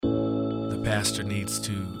pastor needs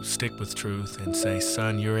to stick with truth and say,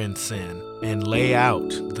 son, you're in sin, and lay out,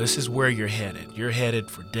 this is where you're headed. You're headed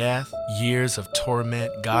for death, years of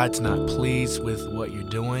torment. God's not pleased with what you're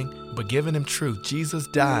doing, but giving him truth. Jesus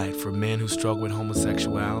died for men who struggle with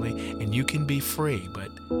homosexuality, and you can be free, but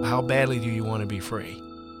how badly do you want to be free?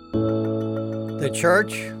 The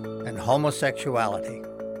church and homosexuality.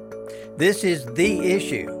 This is the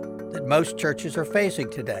issue that most churches are facing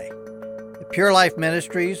today. At Pure Life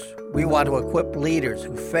Ministries, we want to equip leaders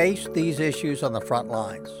who face these issues on the front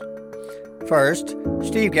lines. First,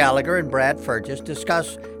 Steve Gallagher and Brad Fergus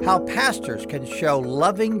discuss how pastors can show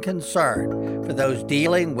loving concern for those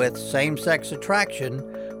dealing with same-sex attraction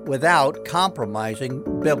without compromising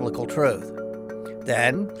biblical truth.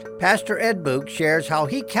 Then, Pastor Ed Buch shares how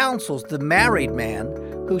he counsels the married man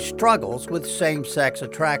who struggles with same-sex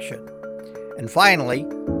attraction. And finally,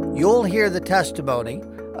 you'll hear the testimony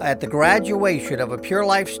at the graduation of a Pure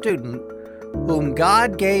Life student whom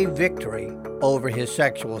God gave victory over his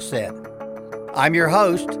sexual sin. I'm your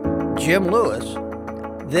host, Jim Lewis.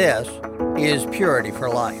 This is Purity for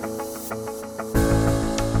Life.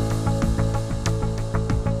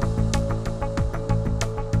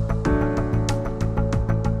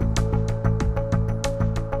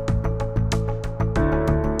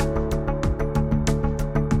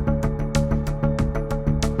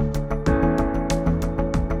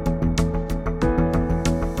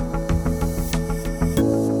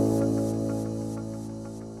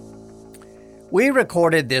 We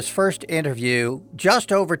recorded this first interview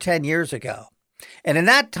just over 10 years ago, and in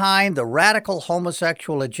that time, the radical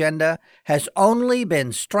homosexual agenda has only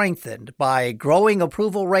been strengthened by growing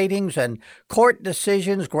approval ratings and court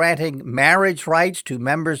decisions granting marriage rights to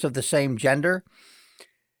members of the same gender.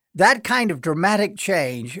 That kind of dramatic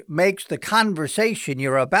change makes the conversation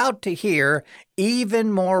you're about to hear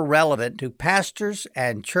even more relevant to pastors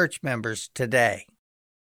and church members today.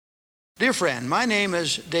 Dear friend, my name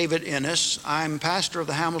is David Innes. I'm pastor of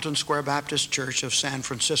the Hamilton Square Baptist Church of San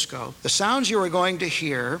Francisco. The sounds you are going to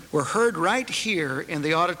hear were heard right here in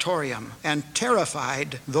the auditorium and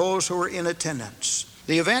terrified those who were in attendance.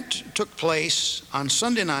 The event took place on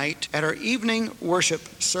Sunday night at our evening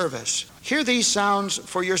worship service. Hear these sounds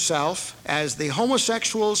for yourself as the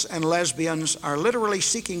homosexuals and lesbians are literally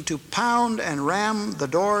seeking to pound and ram the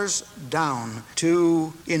doors down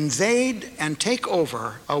to invade and take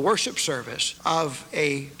over a worship service of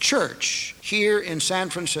a church here in San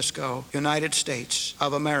Francisco, United States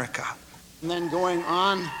of America. And then going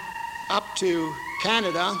on up to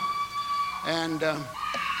Canada, and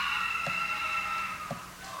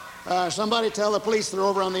somebody tell the police they're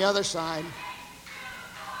over on the other side.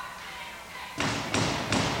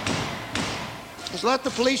 Just let the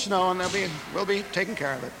police know, and we'll be taking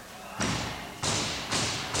care of it.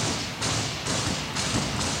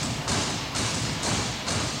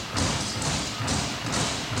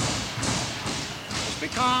 Just be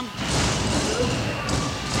calm.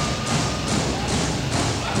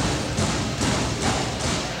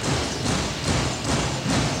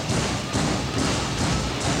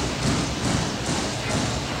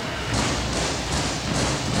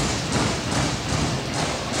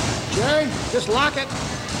 Jerry, just lock it.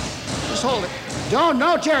 Just hold it.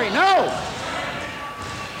 No, Jerry, no!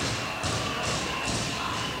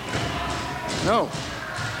 No.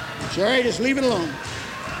 Jerry, just leave it alone.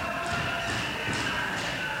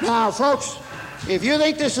 Now, folks, if you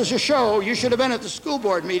think this is a show, you should have been at the school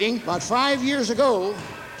board meeting about 5 years ago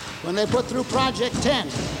when they put through Project 10.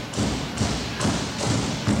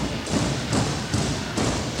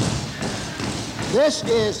 This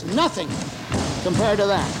is nothing compared to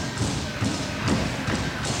that.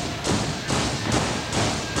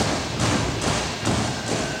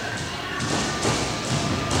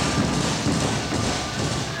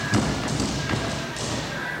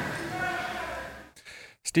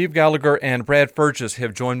 Steve Gallagher and Brad Fergus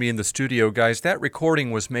have joined me in the studio. Guys, that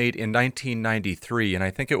recording was made in 1993, and I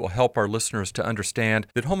think it will help our listeners to understand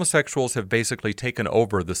that homosexuals have basically taken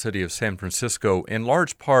over the city of San Francisco in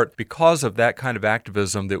large part because of that kind of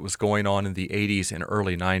activism that was going on in the 80s and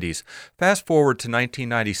early 90s. Fast forward to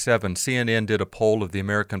 1997, CNN did a poll of the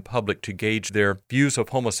American public to gauge their views of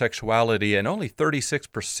homosexuality, and only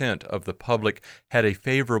 36% of the public had a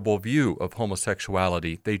favorable view of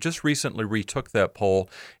homosexuality. They just recently retook that poll,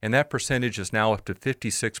 and that percentage is now up to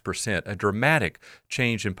 56%, a dramatic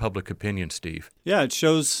change in public opinion, Steve. Yeah, it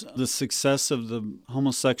shows the success of the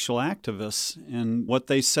homosexual activists, and what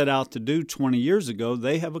they set out to do 20 years ago,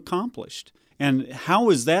 they have accomplished. And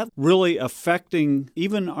how is that really affecting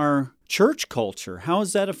even our church culture? How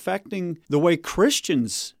is that affecting the way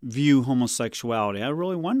Christians view homosexuality? I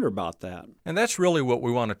really wonder about that. And that's really what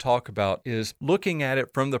we want to talk about, is looking at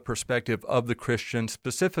it from the perspective of the Christian,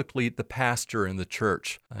 specifically the pastor in the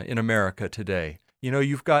church in America today. You know,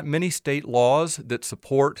 you've got many state laws that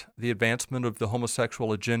support the advancement of the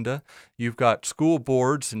homosexual agenda. You've got school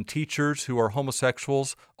boards and teachers who are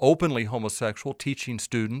homosexuals, openly homosexual, teaching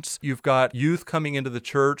students. You've got youth coming into the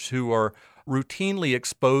church who are routinely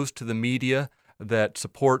exposed to the media that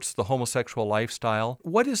supports the homosexual lifestyle.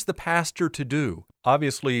 What is the pastor to do?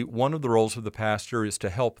 Obviously, one of the roles of the pastor is to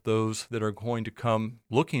help those that are going to come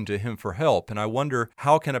looking to him for help. And I wonder,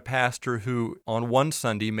 how can a pastor who on one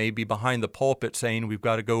Sunday may be behind the pulpit saying we've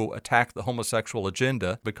got to go attack the homosexual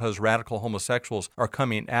agenda because radical homosexuals are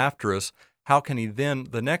coming after us, how can he then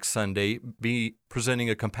the next Sunday be presenting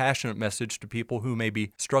a compassionate message to people who may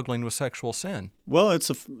be struggling with sexual sin? Well,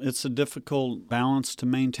 it's a difficult balance to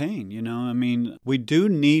maintain, you know. I mean, we do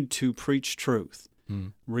need to preach truth,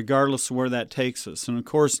 regardless of where that takes us. And of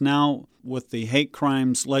course, now with the hate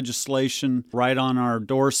crimes legislation right on our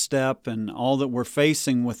doorstep and all that we're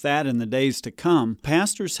facing with that in the days to come,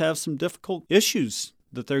 pastors have some difficult issues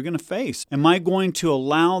that they're going to face. Am I going to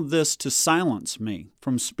allow this to silence me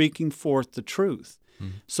from speaking forth the truth?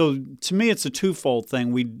 So to me, it's a twofold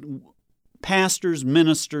thing. Pastors,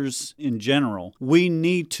 ministers in general, we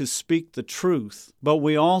need to speak the truth, but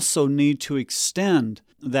we also need to extend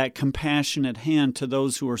that compassionate hand to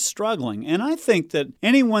those who are struggling. And I think that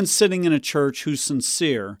anyone sitting in a church who's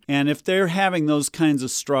sincere, and if they're having those kinds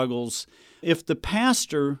of struggles, if the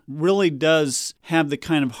pastor really does have the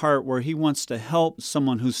kind of heart where he wants to help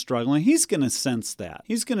someone who's struggling, he's going to sense that.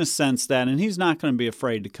 He's going to sense that, and he's not going to be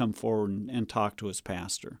afraid to come forward and talk to his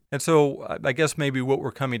pastor. And so I guess maybe what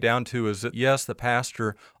we're coming down to is that, yes, the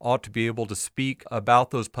pastor ought to be able to speak about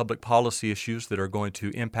those public policy issues that are going to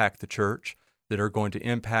impact the church, that are going to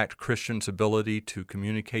impact Christians' ability to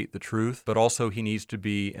communicate the truth, but also he needs to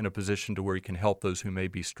be in a position to where he can help those who may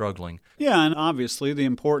be struggling. Yeah, and obviously the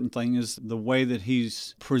important thing is the way that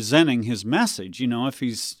he's presenting his message. You know, if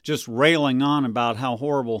he's just railing on about how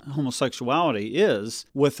horrible homosexuality is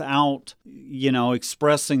without, you know,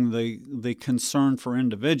 expressing the concern for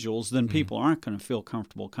individuals, then people aren't going to feel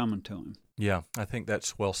comfortable coming to him. Yeah, I think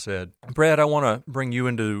that's well said. Brad, I want to bring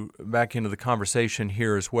you back into the conversation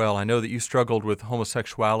here as well. I know that you struggled with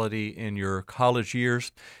homosexuality in your college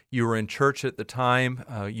years. You were in church at the time.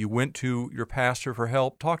 You went to your pastor for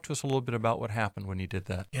help. Talk to us a little bit about what happened when you did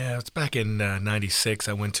that. Yeah, it's back in 96.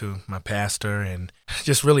 I went to my pastor and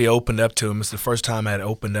just really opened up to him. It's the first time I had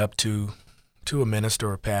opened up to a minister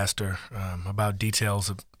or pastor about details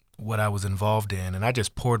of what I was involved in. And I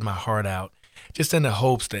just poured my heart out, just in the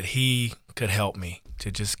hopes that he could help me to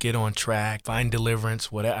just get on track, find deliverance.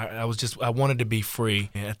 I wanted to be free.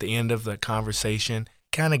 And at the end of the conversation,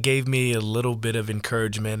 kind of gave me a little bit of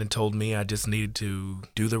encouragement and told me I just needed to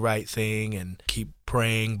do the right thing and keep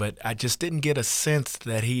praying. But I just didn't get a sense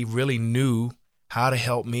that he really knew how to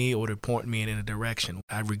help me or to point me in a direction.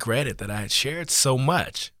 I regretted that I had shared so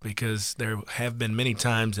much, because there have been many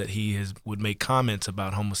times that he would make comments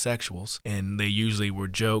about homosexuals, and they usually were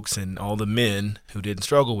jokes, and all the men who didn't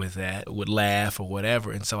struggle with that would laugh or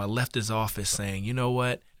whatever. And so I left his office saying, you know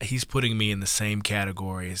what? He's putting me in the same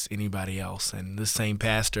category as anybody else. And this same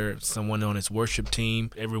pastor, someone on his worship team,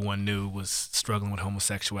 everyone knew was struggling with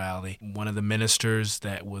homosexuality. One of the ministers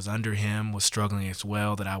that was under him was struggling as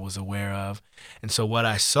well, that I was aware of. And so what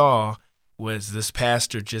I saw was this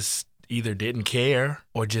pastor just either didn't care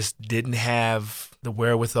or just didn't have the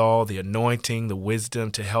wherewithal, the anointing, the wisdom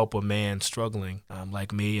to help a man struggling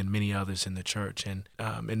like me and many others in the church. And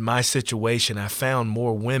in my situation, I found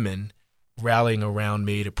more women rallying around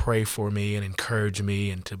me to pray for me and encourage me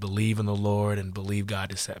and to believe in the Lord and believe God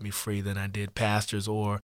to set me free than I did pastors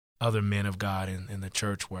or other men of God in the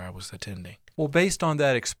church where I was attending. Well, based on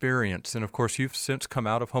that experience, and of course you've since come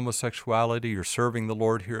out of homosexuality, you're serving the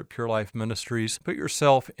Lord here at Pure Life Ministries, put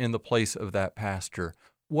yourself in the place of that pastor.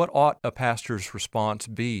 What ought a pastor's response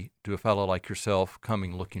be to a fellow like yourself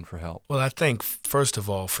coming looking for help? Well, I think, first of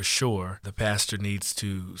all, for sure, the pastor needs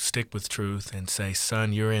to stick with truth and say,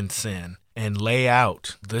 son, you're in sin, and lay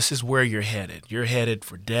out, this is where you're headed. You're headed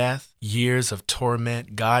for death, years of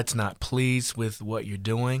torment. God's not pleased with what you're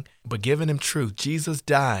doing, but giving him truth. Jesus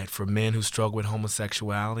died for men who struggle with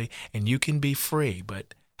homosexuality, and you can be free,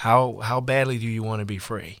 but how badly do you want to be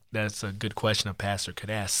free? That's a good question a pastor could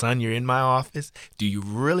ask. Son, you're in my office. Do you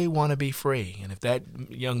really want to be free? And if that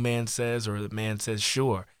young man says, or the man says,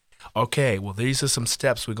 sure, okay, well, these are some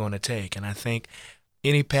steps we're going to take. And I think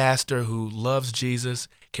any pastor who loves Jesus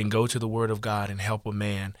can go to the Word of God and help a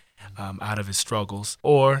man out of his struggles,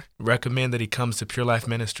 or recommend that he comes to Pure Life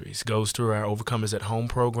Ministries, goes through our Overcomers at Home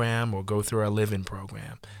program, or go through our Live-In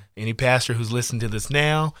program. Any pastor who's listening to this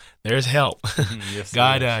now, there's help. Yes,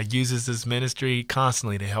 God uses this ministry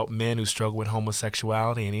constantly to help men who struggle with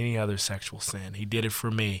homosexuality and any other sexual sin. He did it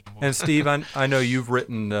for me. And Steve, I know you've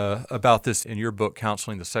written about this in your book,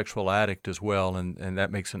 Counseling the Sexual Addict, as well, and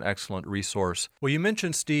that makes an excellent resource. Well, you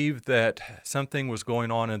mentioned, Steve, that something was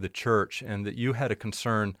going on in the church and that you had a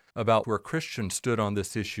concern about where Christians stood on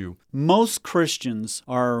this issue. Most Christians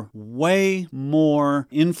are way more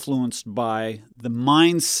influenced by the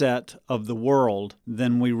mindset of the world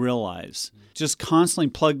than we realize. Just constantly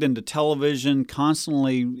plugged into television,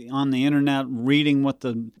 constantly on the internet, reading what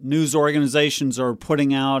the news organizations are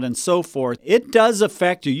putting out and so forth. It does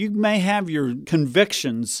affect you. You may have your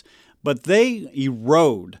convictions, but they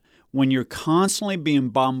erode when you're constantly being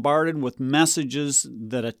bombarded with messages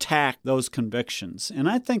that attack those convictions. And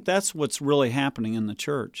I think that's what's really happening in the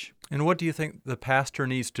church. And what do you think the pastor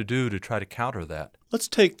needs to do to try to counter that? Let's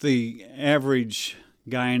take the average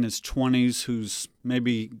guy in his 20s who's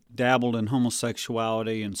maybe dabbled in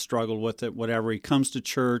homosexuality and struggled with it, whatever. He comes to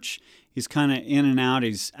church. He's kind of in and out.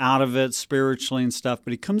 He's out of it spiritually and stuff,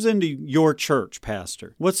 but he comes into your church,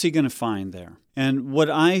 Pastor. What's he going to find there? And what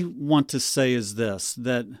I want to say is this,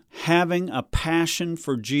 that having a passion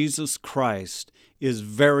for Jesus Christ is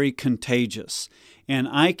very contagious. And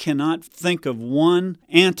I cannot think of one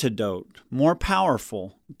antidote more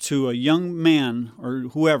powerful to a young man or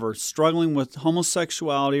whoever struggling with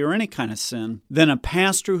homosexuality or any kind of sin than a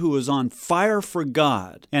pastor who is on fire for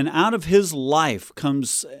God. And out of his life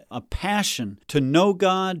comes a passion to know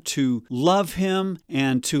God, to love Him,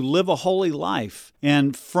 and to live a holy life.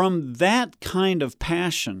 And from that kind of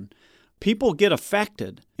passion, people get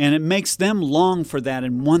affected, and it makes them long for that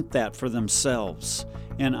and want that for themselves.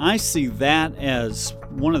 And I see that as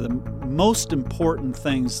one of the most important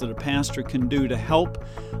things that a pastor can do to help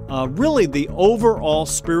really the overall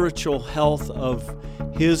spiritual health of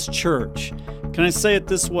his church. Can I say it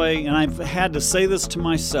this way? And I've had to say this to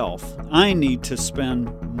myself. I need to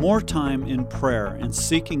spend more time in prayer and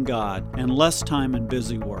seeking God and less time in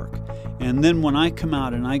busy work. And then when I come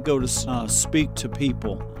out and I go to speak to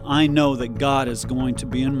people, I know that God is going to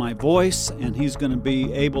be in my voice and He's going to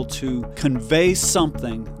be able to convey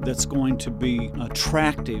something that's going to be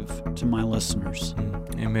attractive to my listeners.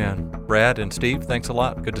 Amen. Brad and Steve, thanks a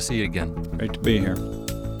lot. Good to see you again. Great to be here.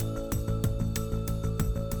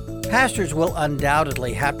 Pastors will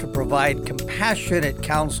undoubtedly have to provide compassionate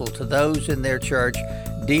counsel to those in their church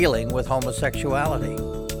dealing with homosexuality.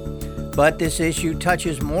 But this issue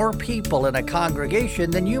touches more people in a congregation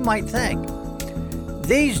than you might think.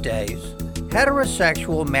 These days,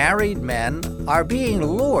 heterosexual married men are being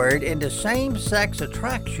lured into same-sex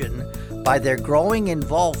attraction by their growing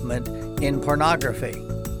involvement in pornography.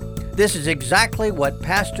 This is exactly what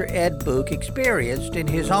Pastor Ed Buch experienced in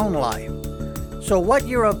his own life. So what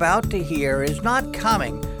you're about to hear is not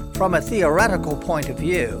coming from a theoretical point of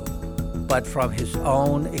view, but from his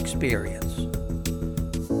own experience.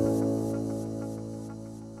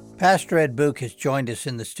 Pastor Ed Buch has joined us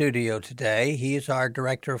in the studio today. He is our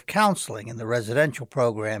Director of Counseling in the residential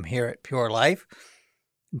program here at Pure Life.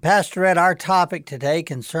 And Pastor Ed, our topic today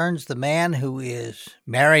concerns the man who is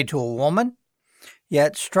married to a woman,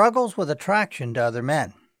 yet struggles with attraction to other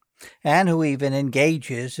men, and who even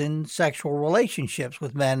engages in sexual relationships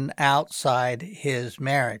with men outside his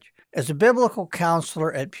marriage. As a biblical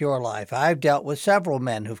counselor at Pure Life, I've dealt with several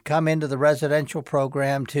men who've come into the residential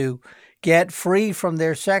program to get free from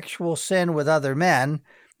their sexual sin with other men,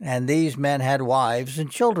 and these men had wives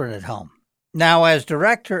and children at home. Now, as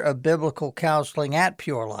Director of Biblical Counseling at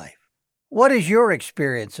Pure Life, what is your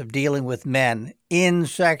experience of dealing with men in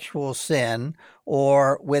sexual sin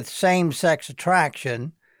or with same-sex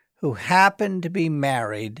attraction who happen to be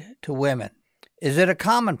married to women? Is it a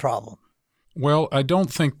common problem? Well, I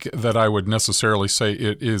don't think that I would necessarily say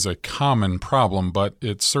it is a common problem, but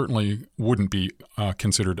it certainly wouldn't be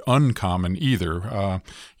considered uncommon either.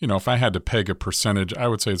 If I had to peg a percentage, I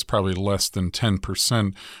would say it's probably less than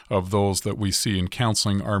 10% of those that we see in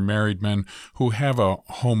counseling are married men who have a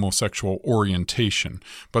homosexual orientation.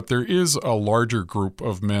 But there is a larger group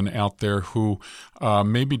of men out there who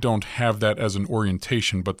maybe don't have that as an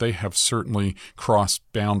orientation, but they have certainly crossed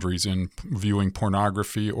boundaries in viewing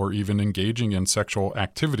pornography or even engaging engaging in sexual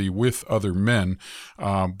activity with other men,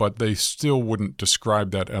 but they still wouldn't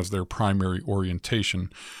describe that as their primary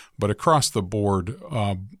orientation. But across the board,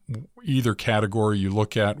 either category you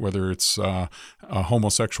look at, whether it's a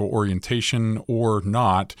homosexual orientation or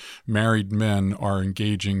not, married men are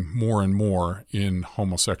engaging more and more in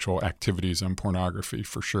homosexual activities and pornography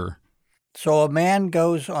for sure. So a man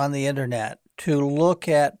goes on the internet to look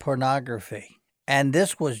at pornography, and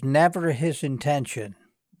this was never his intention,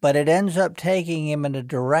 but it ends up taking him in a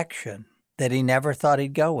direction that he never thought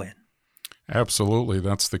he'd go in. Absolutely.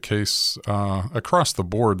 That's the case across the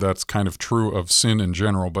board. That's kind of true of sin in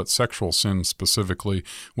general, but sexual sin specifically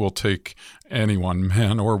will take anyone,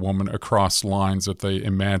 man or woman, across lines that they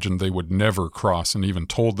imagined they would never cross and even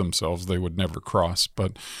told themselves they would never cross.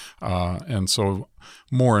 And so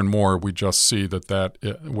more and more we just see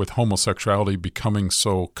that with homosexuality becoming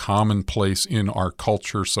so commonplace in our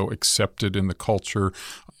culture, so accepted in the culture,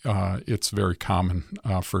 it's very common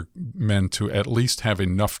for men to at least have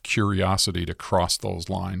enough curiosity to cross those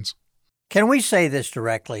lines. Can we say this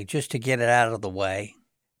directly, just to get it out of the way,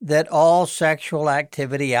 that all sexual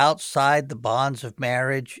activity outside the bonds of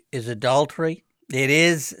marriage is adultery? It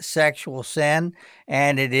is sexual sin,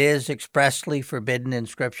 and it is expressly forbidden in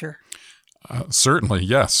Scripture? Certainly,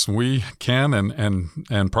 yes. We can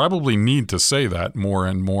and probably need to say that more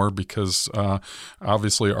and more because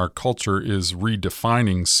obviously our culture is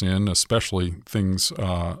redefining sin, especially things,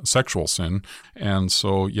 sexual sin. And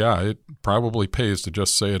so, yeah, it probably pays to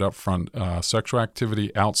just say it up front. Sexual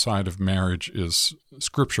activity outside of marriage is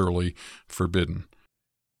scripturally forbidden.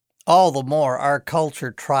 All the more our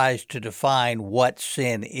culture tries to define what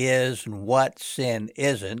sin is and what sin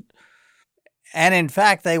isn't. And in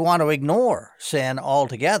fact, they want to ignore sin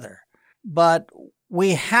altogether. But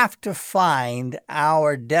we have to find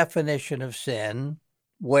our definition of sin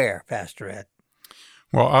where, Pastor Ed?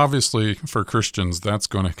 Well, obviously, for Christians, that's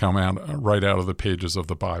going to come out right out of the pages of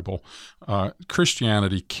the Bible.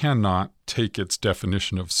 Christianity cannot take its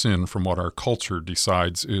definition of sin from what our culture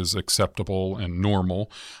decides is acceptable and normal.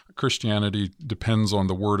 Christianity depends on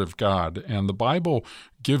the Word of God, and the Bible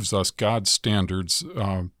gives us God's standards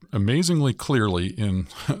amazingly clearly in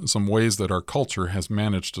some ways that our culture has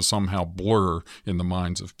managed to somehow blur in the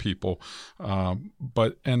minds of people.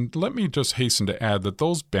 And let me just hasten to add that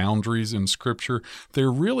those boundaries in Scripture,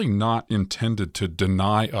 they're really not intended to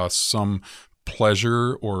deny us some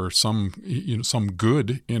pleasure or some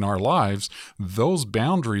good in our lives. Those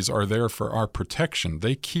boundaries are there for our protection.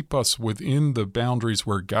 They keep us within the boundaries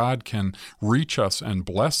where God can reach us and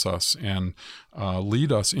bless us and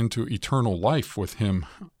lead us into eternal life with Him.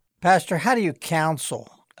 Pastor, how do you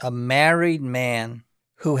counsel a married man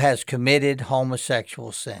who has committed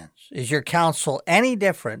homosexual sins? Is your counsel any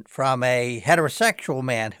different from a heterosexual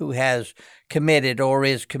man who has committed or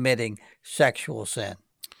is committing sexual sin?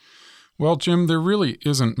 Well, Jim, there really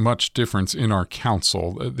isn't much difference in our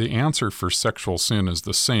counsel. The answer for sexual sin is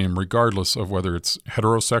the same, regardless of whether it's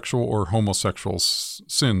heterosexual or homosexual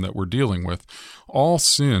sin that we're dealing with. All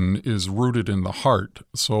sin is rooted in the heart.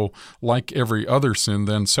 So, like every other sin,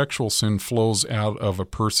 then sexual sin flows out of a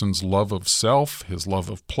person's love of self, his love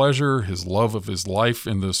of pleasure, his love of his life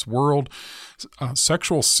in this world.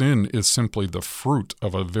 Sexual sin is simply the fruit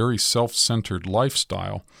of a very self-centered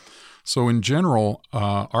lifestyle. So in general,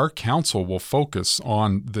 our counsel will focus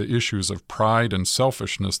on the issues of pride and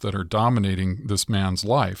selfishness that are dominating this man's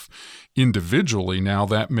life. Individually, now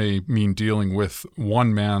that may mean dealing with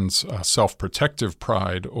one man's self-protective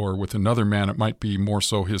pride, or with another man it might be more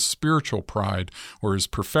so his spiritual pride or his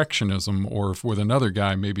perfectionism, or if with another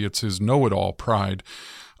guy maybe it's his know-it-all pride.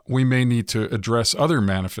 We may need to address other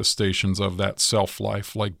manifestations of that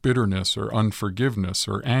self-life, like bitterness or unforgiveness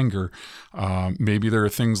or anger. Maybe there are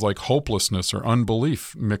things like hopelessness or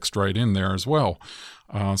unbelief mixed right in there as well.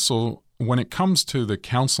 So when it comes to the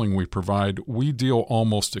counseling we provide, we deal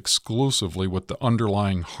almost exclusively with the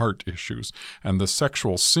underlying heart issues. And the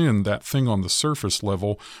sexual sin, that thing on the surface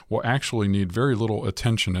level, will actually need very little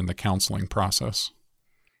attention in the counseling process.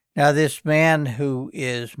 Now, this man who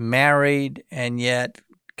is married and yet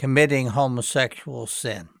committing homosexual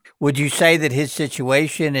sin, would you say that his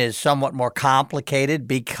situation is somewhat more complicated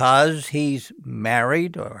because he's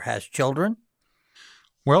married or has children?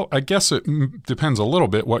 Well, I guess it depends a little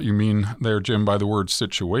bit what you mean there, Jim, by the word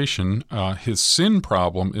situation. His sin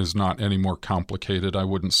problem is not any more complicated, I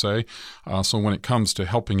wouldn't say. So when it comes to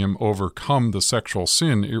helping him overcome the sexual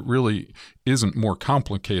sin, it really isn't more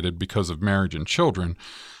complicated because of marriage and children.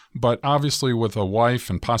 But obviously with a wife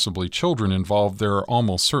and possibly children involved, there are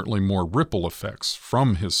almost certainly more ripple effects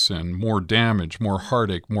from his sin, more damage, more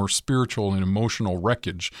heartache, more spiritual and emotional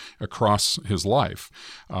wreckage across his life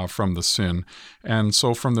from the sin. And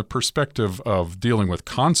so from the perspective of dealing with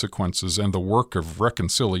consequences and the work of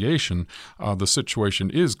reconciliation, the situation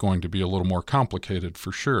is going to be a little more complicated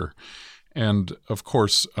for sure. And of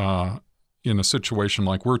course, in a situation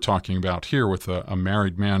like we're talking about here with a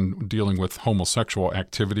married man dealing with homosexual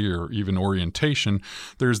activity or even orientation,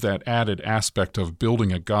 there's that added aspect of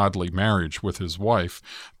building a godly marriage with his wife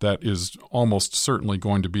that is almost certainly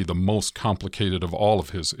going to be the most complicated of all of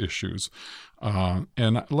his issues.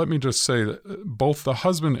 And let me just say that both the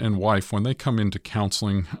husband and wife, when they come into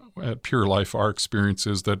counseling at Pure Life, our experience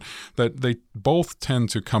is that they both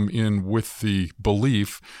tend to come in with the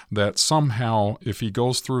belief that somehow if he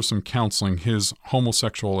goes through some counseling, his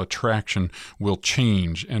homosexual attraction will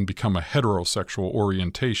change and become a heterosexual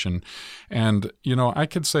orientation. And, I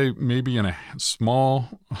could say maybe in a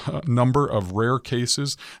small number of rare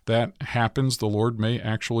cases that happens, the Lord may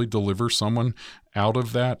actually deliver someone out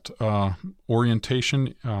of that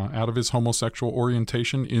orientation, out of his homosexual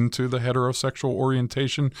orientation into the heterosexual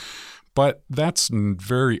orientation. But that's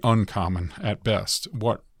very uncommon at best.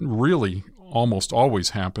 What really almost always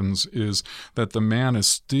happens is that the man is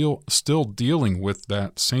still dealing with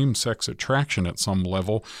that same-sex attraction at some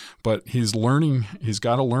level, but he's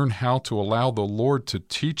got to learn how to allow the Lord to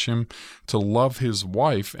teach him to love his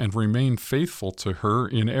wife and remain faithful to her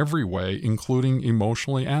in every way, including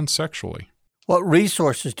emotionally and sexually. What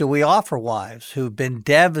resources do we offer wives who've been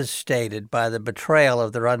devastated by the betrayal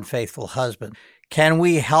of their unfaithful husband? Can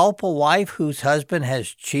we help a wife whose husband has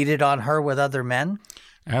cheated on her with other men?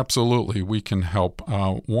 Absolutely, we can help.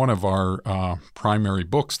 One of our primary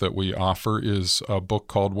books that we offer is a book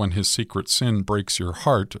called When His Secret Sin Breaks Your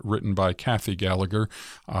Heart, written by Kathy Gallagher.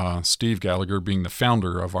 Steve Gallagher being the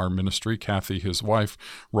founder of our ministry, Kathy, his wife,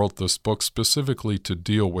 wrote this book specifically to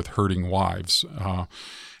deal with hurting wives.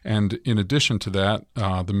 And in addition to that,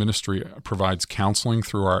 the ministry provides counseling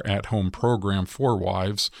through our at-home program for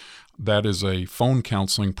wives. That is a phone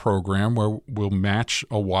counseling program where we'll match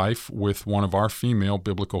a wife with one of our female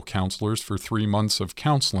biblical counselors for 3 months of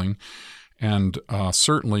counseling. And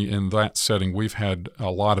certainly in that setting, we've had a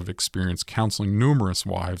lot of experience counseling numerous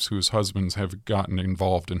wives whose husbands have gotten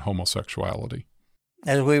involved in homosexuality.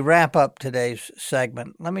 As we wrap up today's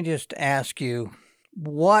segment, let me just ask you,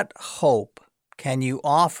 what hope can you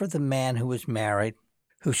offer the man who is married,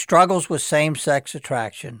 who struggles with same-sex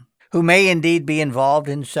attraction, who may indeed be involved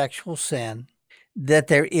in sexual sin, that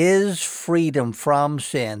there is freedom from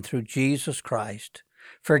sin through Jesus Christ,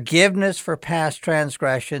 forgiveness for past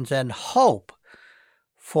transgressions, and hope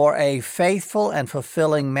for a faithful and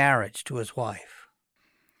fulfilling marriage to his wife?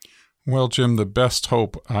 Well, Jim, the best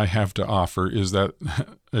hope I have to offer is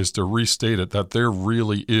to restate it, that there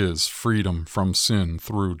really is freedom from sin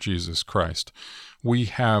through Jesus Christ. We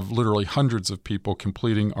have literally hundreds of people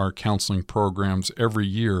completing our counseling programs every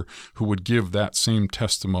year who would give that same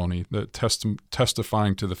testimony,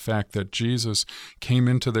 testifying to the fact that Jesus came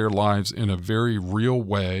into their lives in a very real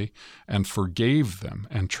way and forgave them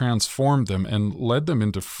and transformed them and led them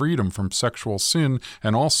into freedom from sexual sin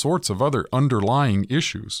and all sorts of other underlying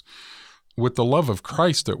issues. With the love of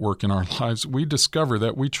Christ at work in our lives, we discover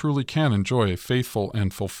that we truly can enjoy a faithful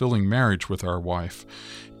and fulfilling marriage with our wife.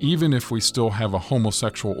 Even if we still have a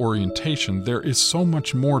homosexual orientation, there is so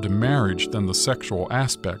much more to marriage than the sexual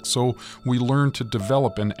aspect, so we learn to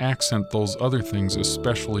develop and accent those other things,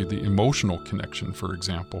 especially the emotional connection, for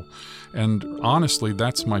example. And honestly,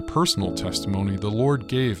 that's my personal testimony. The Lord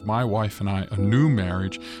gave my wife and I a new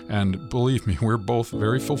marriage, and believe me, we're both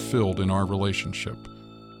very fulfilled in our relationship.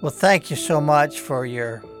 Well, thank you so much for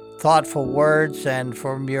your thoughtful words and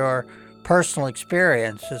from your personal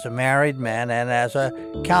experience as a married man and as a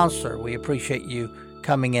counselor. We appreciate you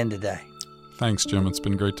coming in today. Thanks, Jim. It's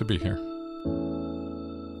been great to be here.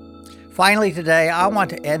 Finally, today, I want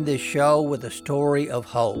to end this show with a story of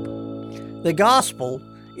hope. The gospel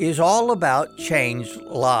is all about changed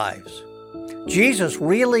lives. Jesus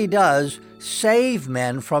really does save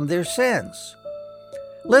men from their sins.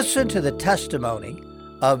 Listen to the testimony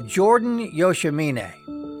of Jordan Yoshimine,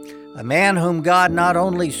 a man whom God not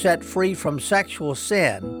only set free from sexual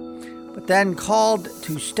sin, but then called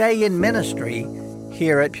to stay in ministry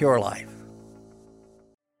here at Pure Life.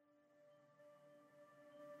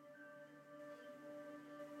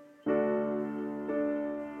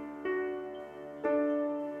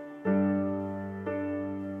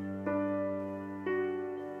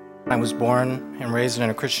 I was born and raised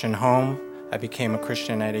in a Christian home. I became a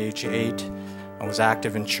Christian at age 8. I was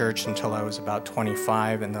active in church until I was about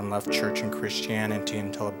 25 and then left church and Christianity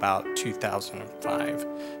until about 2005,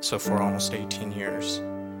 so for almost 18 years.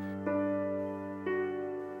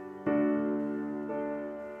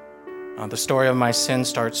 The story of my sin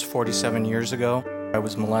starts 47 years ago. I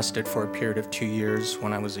was molested for a period of 2 years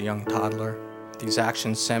when I was a young toddler. These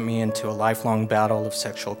actions sent me into a lifelong battle of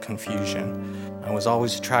sexual confusion. I was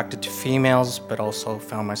always attracted to females, but also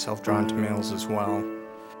found myself drawn to males as well.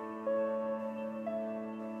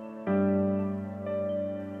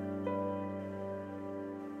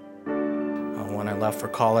 When I left for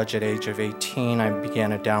college at age of 18, I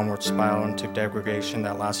began a downward spiral into degradation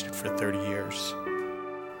that lasted for 30 years.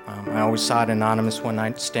 I always sought anonymous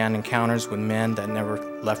one-night stand encounters with men that never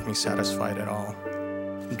left me satisfied at all.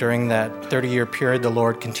 During that 30-year period, the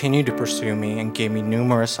Lord continued to pursue me and gave me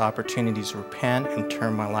numerous opportunities to repent and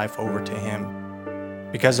turn my life over to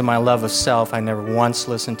Him. Because of my love of self, I never once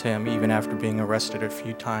listened to Him, even after being arrested a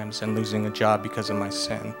few times and losing a job because of my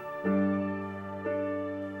sin.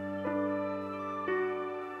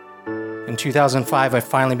 In 2005, I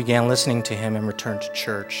finally began listening to Him and returned to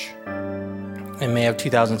church. In May of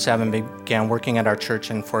 2007, I began working at our church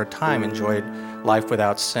and for a time enjoyed life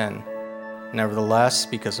without sin. Nevertheless,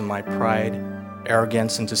 because of my pride,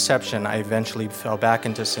 arrogance, and deception, I eventually fell back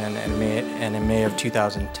into sin, and in May of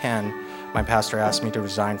 2010, my pastor asked me to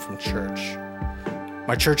resign from church.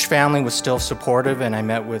 My church family was still supportive, and I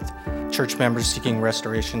met with church members seeking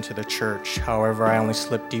restoration to the church. However, I only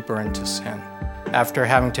slipped deeper into sin. After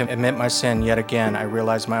having to admit my sin yet again, I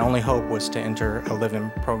realized my only hope was to enter a live-in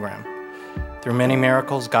program. Through many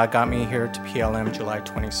miracles, God got me here to PLM July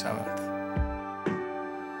 27th.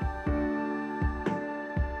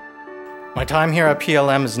 My time here at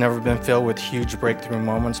PLM has never been filled with huge breakthrough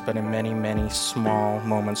moments, but in many, many small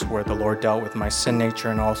moments where the Lord dealt with my sin nature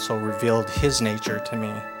and also revealed His nature to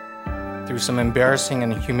me. Through some embarrassing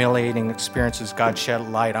and humiliating experiences, God shed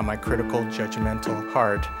light on my critical, judgmental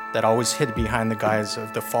heart that always hid behind the guise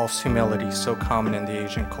of the false humility so common in the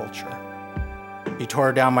Asian culture. He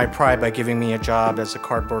tore down my pride by giving me a job as a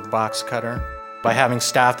cardboard box cutter, by having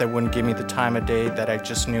staff that wouldn't give me the time of day that I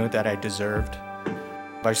just knew that I deserved,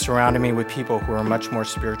 by surrounding me with people who were much more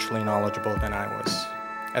spiritually knowledgeable than I was.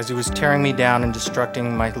 As He was tearing me down and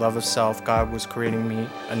destructing my love of self, God was creating me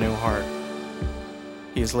a new heart.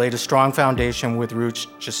 He has laid a strong foundation with roots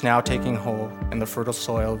just now taking hold in the fertile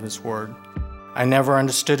soil of His Word. I never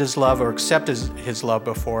understood His love or accepted His love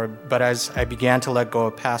before, but as I began to let go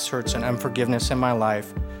of past hurts and unforgiveness in my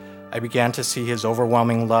life, I began to see His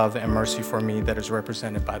overwhelming love and mercy for me that is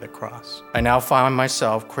represented by the cross. I now find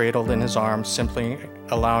myself cradled in His arms, simply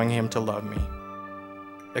allowing Him to love me.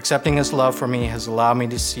 Accepting His love for me has allowed me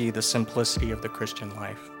to see the simplicity of the Christian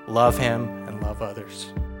life. Love Him and love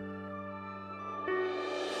others.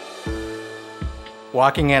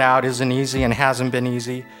 Walking it out isn't easy and hasn't been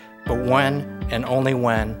easy, but when and only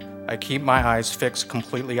when I keep my eyes fixed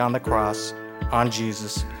completely on the cross, on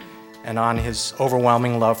Jesus, and on His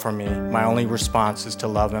overwhelming love for me, my only response is to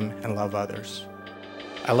love Him and love others.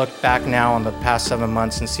 I look back now on the past 7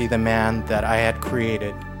 months and see the man that I had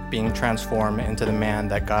created being transformed into the man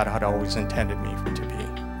that God had always intended me to be.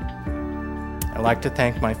 I'd like to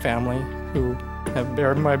thank my family who have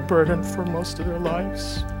borne my burden for most of their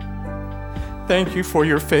lives. Thank you for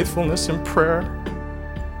your faithfulness in prayer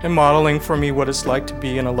and modeling for me what it's like to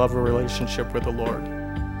be in a loving relationship with the Lord.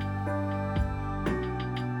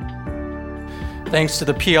 Thanks to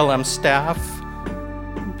the PLM staff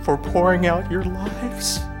for pouring out your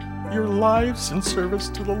lives in service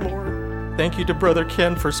to the Lord. Thank you to Brother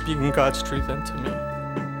Ken for speaking God's truth into me.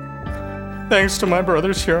 Thanks to my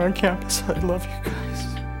brothers here on campus. I love you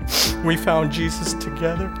guys. We found Jesus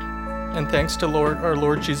together. And thanks to our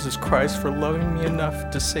Lord Jesus Christ for loving me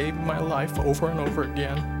enough to save my life over and over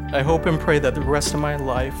again. I hope and pray that the rest of my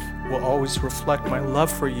life will always reflect my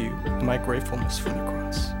love for you and my gratefulness for the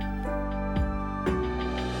cross.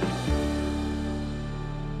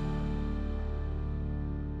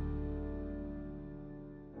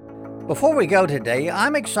 Before we go today,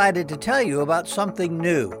 I'm excited to tell you about something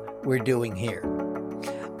new we're doing here.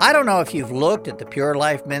 I don't know if you've looked at the Pure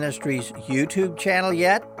Life Ministries YouTube channel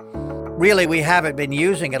yet. Really, we haven't been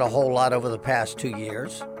using it a whole lot over the past 2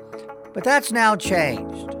 years, but that's now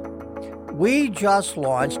changed. We just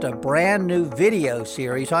launched a brand new video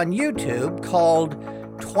series on YouTube called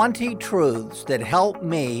 20 Truths That Helped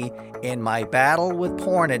Me in My Battle with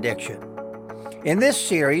Porn Addiction. In this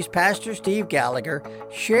series, Pastor Steve Gallagher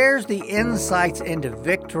shares the insights into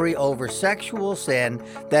victory over sexual sin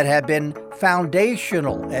that have been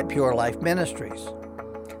foundational at Pure Life Ministries.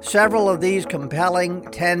 Several of these compelling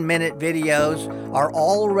 10-minute videos are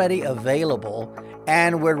already available,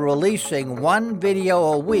 and we're releasing one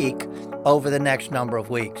video a week over the next number of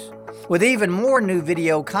weeks, with even more new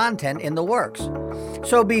video content in the works.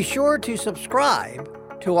 So be sure to subscribe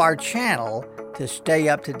to our channel to stay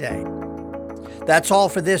up to date. That's all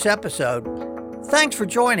for this episode. Thanks for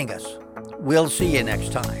joining us. We'll see you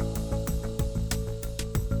next time.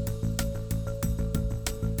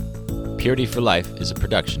 Purity for Life is a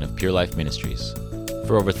production of Pure Life Ministries.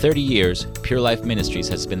 For over 30 years, Pure Life Ministries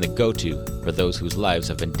has been the go-to for those whose lives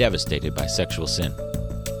have been devastated by sexual sin.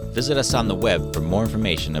 Visit us on the web for more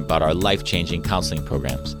information about our life-changing counseling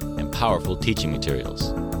programs and powerful teaching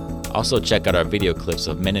materials. Also check out our video clips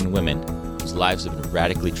of men and women whose lives have been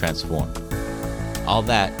radically transformed. All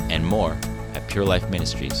that and more at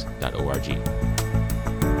purelifeministries.org.